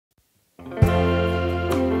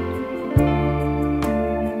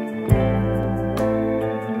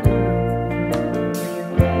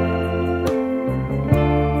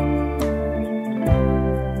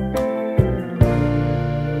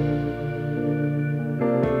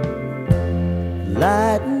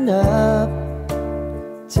Lighten up,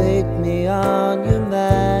 take me on your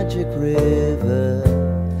magic river.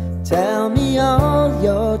 Tell me all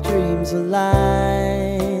your dreams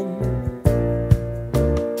align.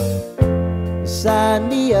 Sign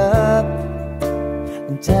me up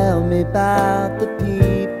and tell me about the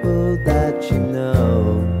people that you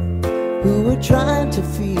know who are trying to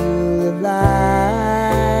feel alive.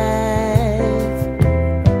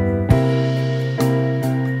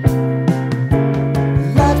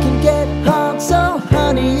 Life can get hard, so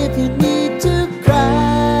honey, if you need to cry,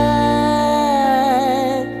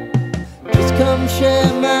 just come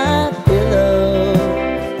share my pillow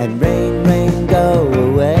and rain, rain, go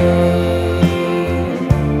away.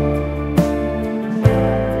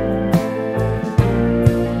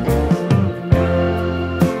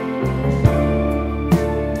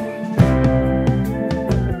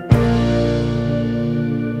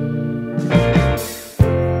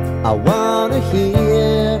 I wanna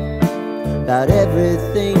hear about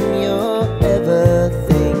everything you're ever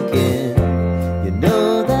thinking. You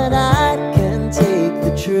know that I can take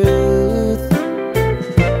the truth.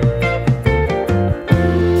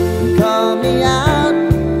 Call me out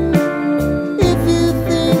if you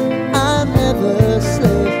think I'm ever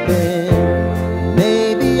slipping.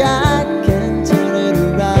 Maybe I can turn it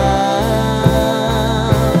around.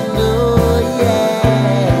 Oh yeah.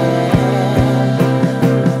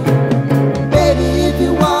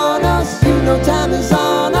 Time is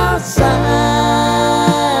on our side.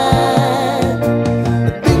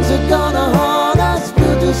 Things are gonna haunt us,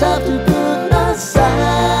 we'll just have to put aside.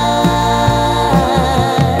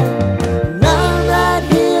 And I'm right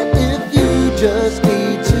here if you just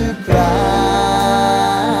need to cry.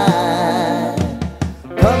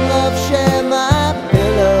 Come love, share my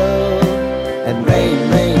pillow and rain,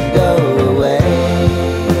 rain, go away.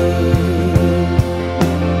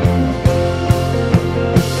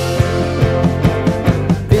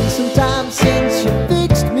 Since you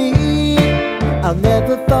fixed me, I'll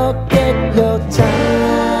never forget your time.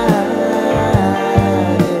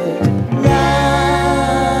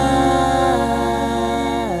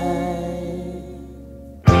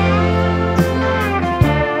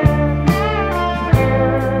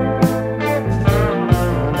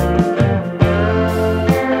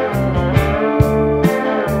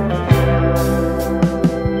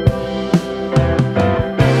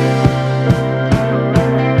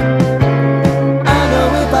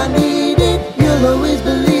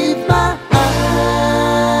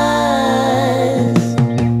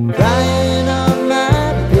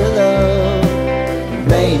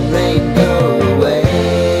 Rain, rain, go away.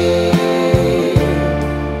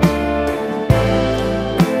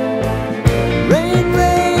 Rain,